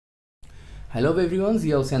Hello everyone,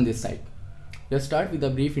 Zia Hussain this side. Let's start with a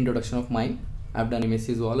brief introduction of mine. I've done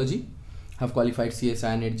MSc Zoology, have qualified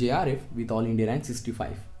CSI and JRF with All India rank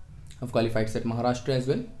 65. I've qualified SET Maharashtra as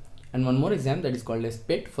well, and one more exam that is called as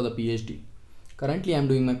PET for the PhD. Currently I'm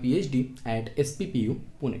doing my PhD at SPPU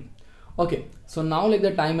Pune. Okay, so now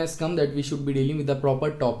the time has come that we should be dealing with the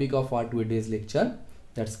proper topic of our today's lecture,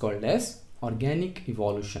 that's called as organic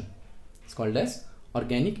evolution. It's called as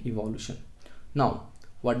organic evolution. Now,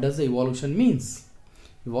 what does the evolution means?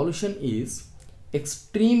 Evolution is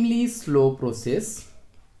extremely slow process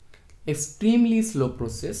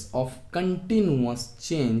of continuous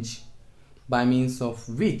change by means of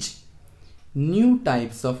which new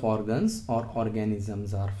types of organs or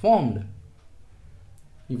organisms are formed.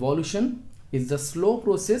 Evolution is the slow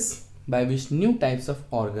process by which new types of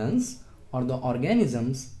organs or the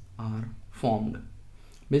organisms are formed.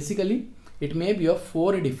 Basically, it may be of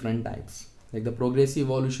 4 different types, like the progressive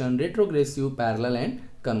evolution, retrogressive, parallel and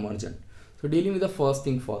convergent. So dealing with the first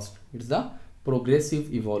thing first, it's the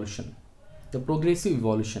progressive evolution. The progressive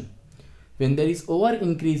evolution, when there is over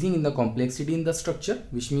increasing in the complexity in the structure,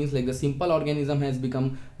 which means like the simple organism has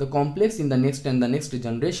become the complex in the next and the next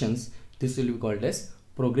generations, this will be called as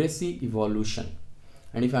progressive evolution.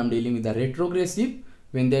 And if I am dealing with the retrogressive,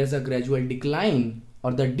 when there is a gradual decline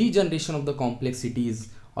or the degeneration of the complexities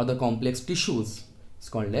or the complex tissues, it's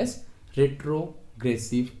called as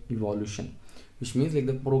retrogressive evolution, which means like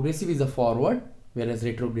the progressive is the forward whereas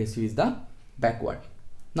retrogressive is the backward.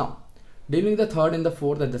 Now dealing with the third and the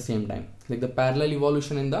fourth at the same time, like the parallel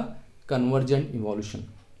evolution and the convergent evolution.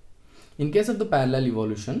 In case of the parallel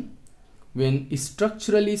evolution, when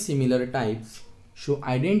structurally similar types show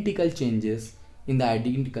identical changes in the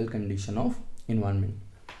identical condition of environment.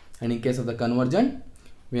 And in case of the convergent,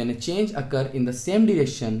 when a change occur in the same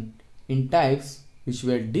direction in types which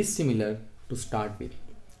were dissimilar to start with.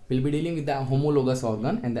 We'll be dealing with the homologous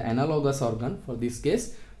organ and the analogous organ for this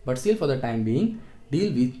case, but still for the time being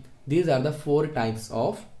deal with these are the 4 types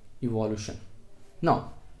of evolution.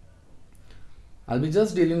 Now I'll be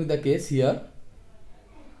just dealing with the case here,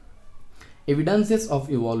 evidences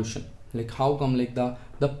of evolution, like how come like the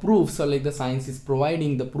proofs or like the science is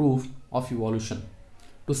providing the proof of evolution.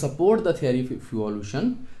 To support the theory of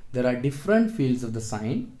evolution, there are different fields of the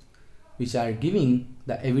science which are giving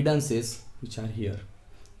the evidences which are here.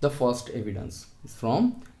 The first evidence is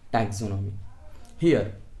from taxonomy.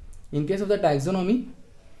 Here, in case of the taxonomy,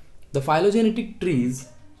 the phylogenetic trees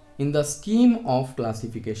in the scheme of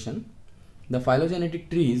classification,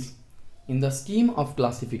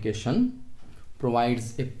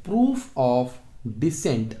 provides a proof of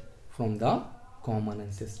descent from the common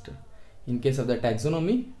ancestor. In case of the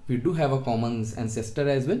taxonomy, we do have a common ancestor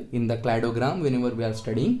as well. In the cladogram, whenever we are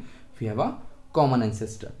studying, we have a common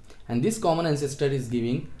ancestor, and this common ancestor is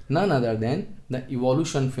giving none other than the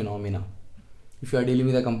evolution phenomena. If you are dealing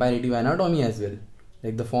with a comparative anatomy as well,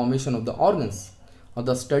 like the formation of the organs or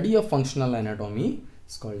the study of functional anatomy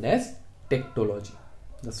is called as tectology.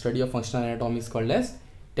 The study of functional anatomy is called as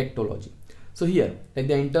tectology. So here, like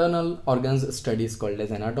the internal organs study is called as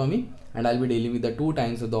anatomy, and I'll be dealing with the 2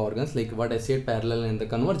 kinds of the organs, like what I said, parallel and the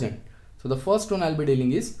convergent. So the first one I'll be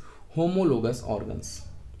dealing is homologous organs.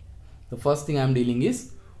 The first thing I am dealing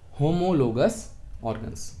is homologous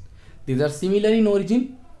organs. These are similar in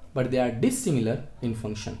origin, but they are dissimilar in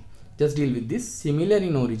function. Just deal with this: similar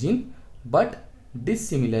in origin but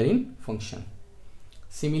dissimilar in function.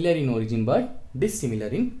 Similar in origin but dissimilar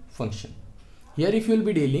in function. Here if you will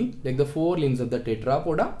be dealing like the 4 limbs of the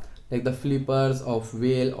tetrapoda, like the flippers of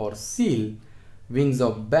whale or seal, wings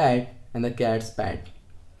of bat and the cat's pad.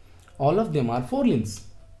 All of them are 4 limbs.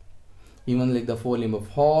 Even like the 4 limb of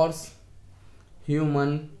horse,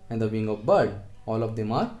 human and the wing of bird, all of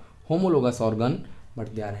them are homologous organ,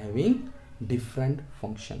 but they are having different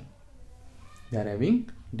function. They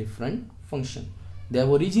have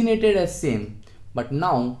originated as same, but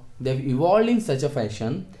now they have evolved in such a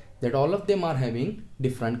fashion that all of them are having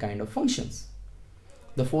different kind of functions.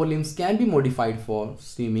 The 4 limbs can be modified for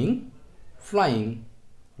swimming, flying,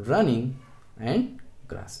 running and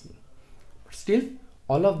grasping, but still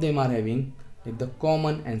all of them are having like the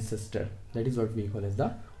common ancestor. That is what we call as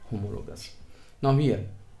the homologous. Now here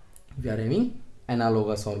we are having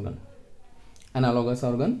analogous organ. Analogous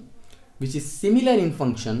organ which is similar in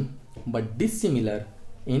function but dissimilar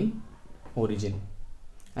in origin.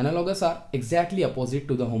 Analogous are exactly opposite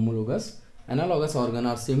to the homologous. Analogous organ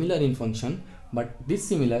are similar in function but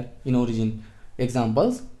dissimilar in origin.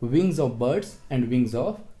 Examples: wings of birds and wings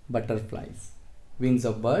of butterflies. Wings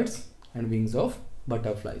of birds and wings of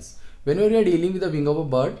butterflies. Whenever you are dealing with the wing of a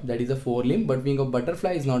bird, that is a 4 limb, but wing of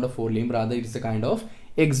butterfly is not a 4 limb, rather it is a kind of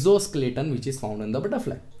exoskeleton which is found in the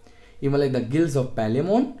butterfly. Even like the gills of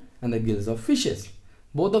palemon and the gills of fishes,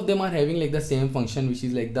 both of them are having like the same function, which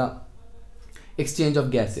is like the exchange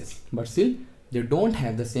of gases, but still they don't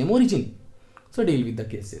have the same origin. So deal with the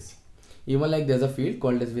cases. Even like there's a field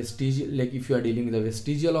called as vestigial, like if you are dealing with the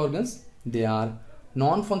vestigial organs, they are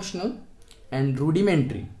non-functional and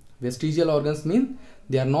rudimentary. Vestigial organs mean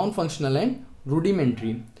they are non-functional and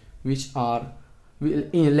rudimentary, which are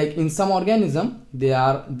like in some organism they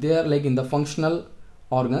are like in the functional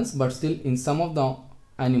organs, but still in some of the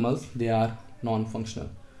animals they are non-functional.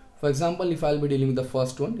 For example, if I'll be dealing with the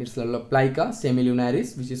first one, it's Plica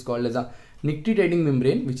semilunaris, which is called as a nictitating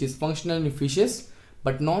membrane, which is functional in fishes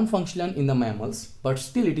but non-functional in the mammals, but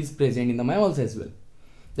still it is present in the mammals as well.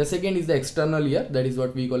 The second is the external ear, that is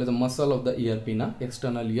what we call as a muscle of the ear pinna,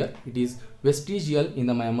 external ear. It is vestigial in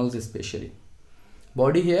the mammals especially.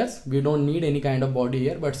 Body hairs, we don't need any kind of body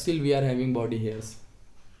hair, but still we are having body hairs.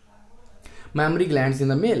 Mammary glands in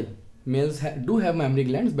the male, males do have mammary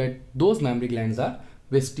glands, but those mammary glands are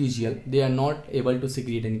vestigial, they are not able to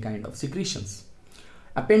secrete any kind of secretions.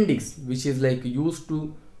 Appendix, which is like used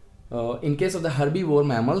to in case of the herbivore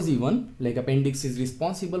mammals, even like appendix is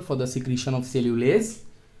responsible for the secretion of cellulase,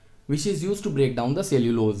 which is used to break down the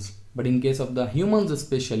cellulose, but in case of the humans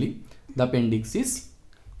especially, the appendix is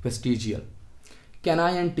vestigial.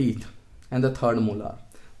 Canine teeth and the third molar,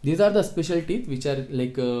 these are the special teeth which are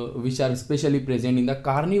like which are especially present in the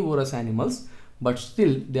carnivorous animals, but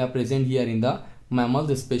still they are present here in the mammals,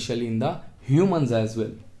 especially in the humans as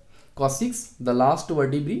well. Coccyx, the last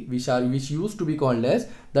vertebrae which used to be called as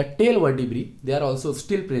the tail vertebrae, they are also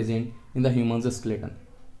still present in the human's skeleton.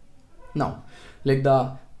 Now like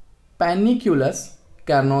the panniculus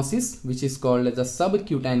carnosus, which is called as a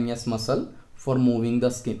subcutaneous muscle for moving the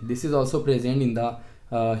skin, this is also present in the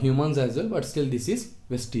humans as well, but still this is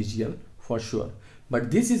vestigial for sure. But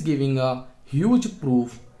this is giving a huge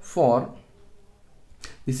proof for,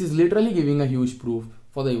 this is literally giving a huge proof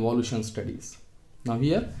for the evolution studies. Now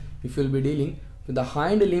here, if you will be dealing with the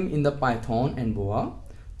hind limb in the python and boa,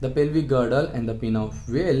 the pelvic girdle and the pinna of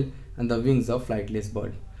whale, and the wings of flightless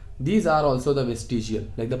bird, these are also the vestigial.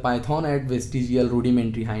 Like the python had vestigial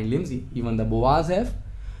rudimentary hind limbs, even the boas have.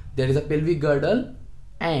 There is a pelvic girdle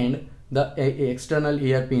and the external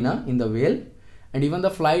ear pinna in the whale, and even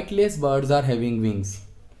the flightless birds are having wings.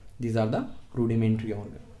 These are the rudimentary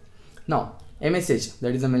organ. Now MSH,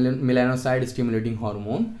 that is a melanocyte stimulating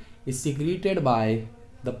hormone, is secreted by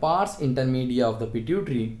the pars intermedia of the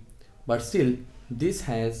pituitary, but still this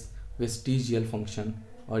has vestigial function,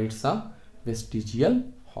 or it's a vestigial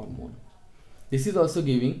hormone. This is also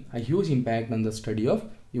giving a huge impact on the study of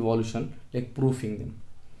evolution, like proofing them.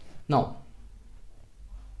 Now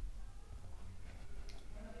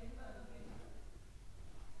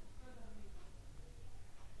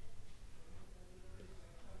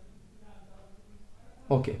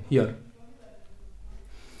okay, here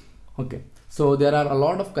okay, so there are a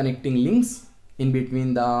lot of connecting links in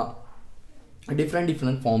between the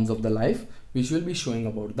different forms of the life, which will be showing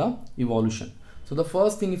about the evolution. So the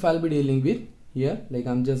first thing, if I'll be dealing with here, like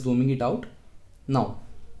I'm just zooming it out now,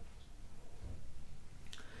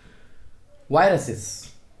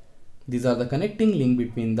 viruses, these are the connecting link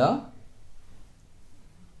between the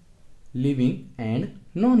living and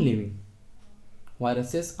non-living.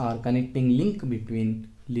 Viruses are connecting link between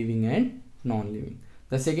living and non-living.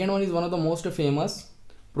 The second one is one of the most famous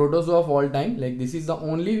protozoa of all time. Like this is the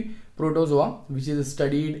only protozoa which is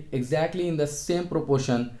studied exactly in the same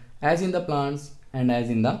proportion as in the plants and as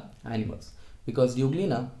in the animals, because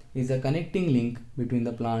Euglena is a connecting link between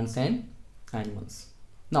the plants and animals.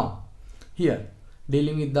 Now here,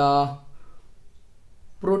 dealing with the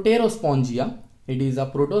Proterospongia, it is a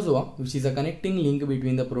protozoa which is a connecting link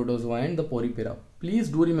between the protozoa and the porifera. Please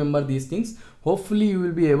do remember these things. Hopefully you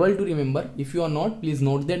will be able to remember. If you are not, please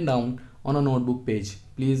note them down on a notebook page,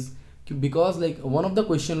 please, because like one of the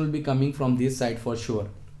question will be coming from this side for sure.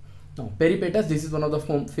 Now Peripatus, this is one of the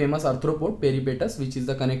famous arthropod, Peripatus, which is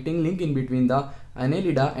the connecting link in between the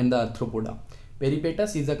Annelida and the Arthropoda.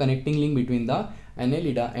 Peripatus is a connecting link between the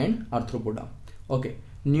Annelida and Arthropoda. Okay,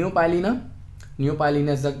 Neopilina.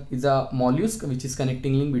 Neopilina is a mollusk which is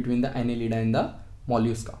connecting link between the Annelida and the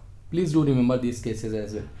mollusca. Please do remember these cases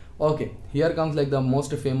as well. Okay, here comes like the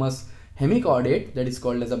most famous hemichordate, that is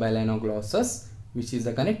called as a Balanoglossus, which is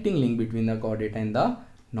the connecting link between the chordata and the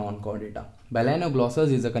non-chordata.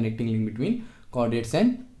 Balanoglossus is a connecting link between chordates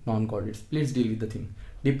and non-chordates. Please deal with the thing.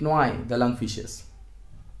 Dipnoi, the lungfishes.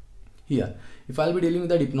 Here, if I'll be dealing with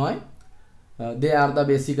the dipnoi, they are the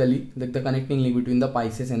basically like the connecting link between the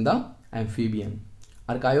Pisces and the amphibian.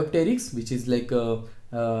 Archaeopteryx, which is like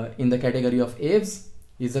in the category of aves,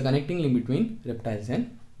 is the connecting link between reptiles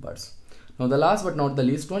and birds. Now the last but not the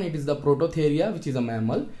least one, it is the Prototheria, which is a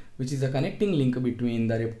mammal, which is a connecting link between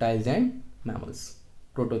the reptiles and mammals.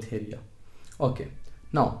 Prototheria. Okay,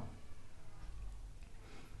 now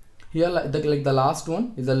here like the last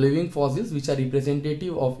one is the living fossils, which are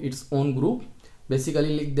representative of its own group.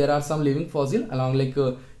 Basically, like there are some living fossil along, like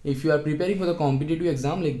if you are preparing for the competitive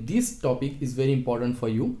exam, like this topic is very important for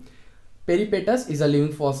you. Peripatus is a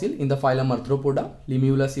living fossil in the phylum Arthropoda.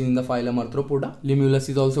 Limulus is in the phylum Arthropoda. Limulus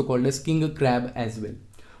is also called as king crab as well.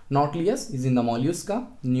 Nautilus is in the Mollusca.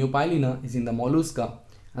 Neopilina is in the Mollusca,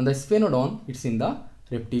 and the Sphenodon it's in the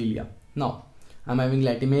Reptilia. Now I'm having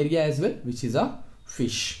Latimeria as well, which is a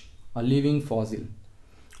fish, a living fossil.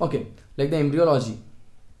 Okay, like the embryology.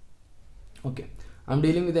 Okay, I'm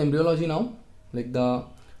dealing with the embryology now, like the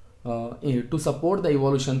to support the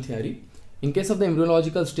evolution theory. In case of the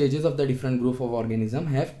embryological stages of the different group of organism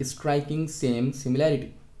have striking same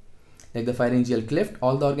similarity. Like the pharyngeal cleft,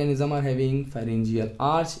 all the organism are having pharyngeal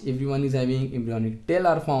arch, everyone is having embryonic tail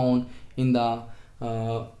are found in the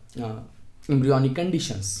embryonic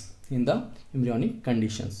conditions. And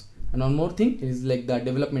one more thing is like the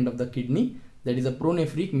development of the kidney, that is a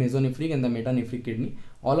pronephric, mesonephric and the metanephric kidney.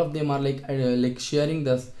 All of them are like sharing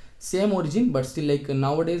the same origin, but still like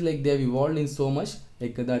nowadays like they have evolved in so much.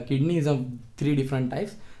 Like the kidney is of 3 different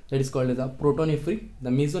types, that is called as the protonephric, the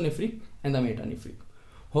mesonephric and the metanephric.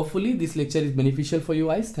 Hopefully this lecture is beneficial for you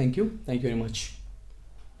guys. Thank you very much.